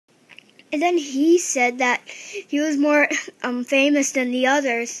And then he said that he was more famous than the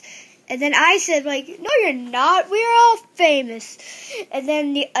others. And then I said, like, no, you're not. We're all famous. And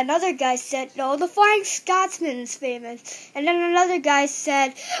then another guy said, no, the Flying Scotsman's famous. And then another guy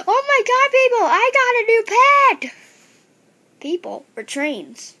said, oh my God, people, I got a new pet. People, we're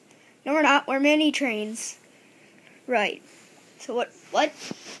trains. No, we're not. We're mini trains. Right. So what?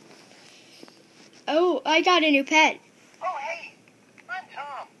 Oh, I got a new pet. Oh, hey, I'm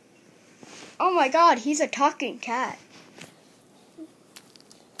Tom. Oh my God, he's a talking cat.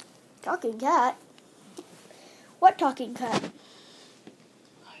 Talking cat? What talking cat?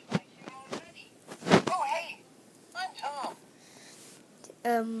 I like you already. Oh, hey, I'm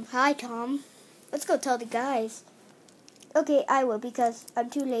Tom. Hi Tom. Let's go tell the guys. Okay, I will because I'm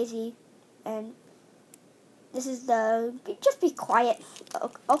too lazy and this is just be quiet.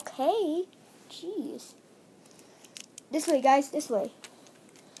 Okay. Jeez. This way, guys, this way.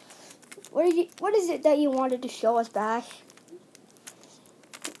 What is it that you wanted to show us, Bash?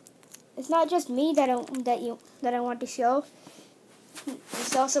 It's not just me that I want to show.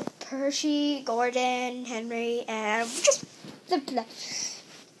 It's also Percy, Gordon, Henry, and just the. I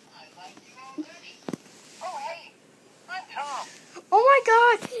like you already. Oh, hey, I'm Tom. Oh my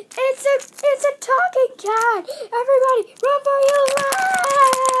God! It's a talking cat! Everybody, run for your life!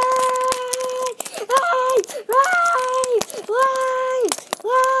 Life! Life! Life!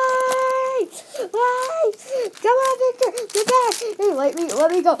 Life! Life! Come on, Victor! Get back! Hey, let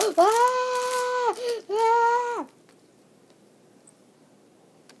me go! Ah! Ah!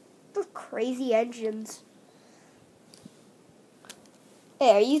 Those crazy engines.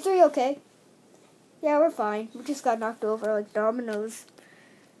 Hey, are you three okay? Yeah, we're fine. We just got knocked over like dominoes.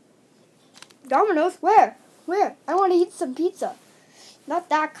 Dominoes? Where? Where? I want to eat some pizza. Not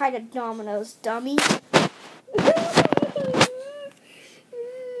that kind of dominoes, dummy.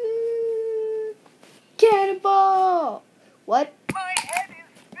 Cannonball! What? My head is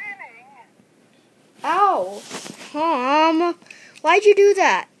spinning. Ow. Tom, why'd you do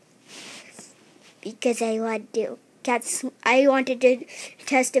that? Because I wanted to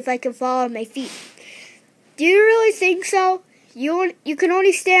test if I could fall on my feet. Do you really think so? You can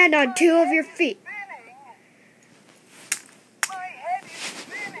only stand on two of your feet. My head is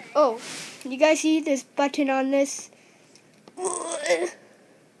spinning. Oh, you guys see this button on this? My head is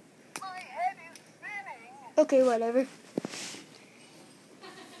spinning. Okay, whatever.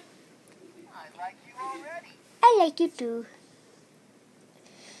 I like you already. I like you too.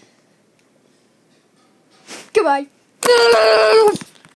 Goodbye.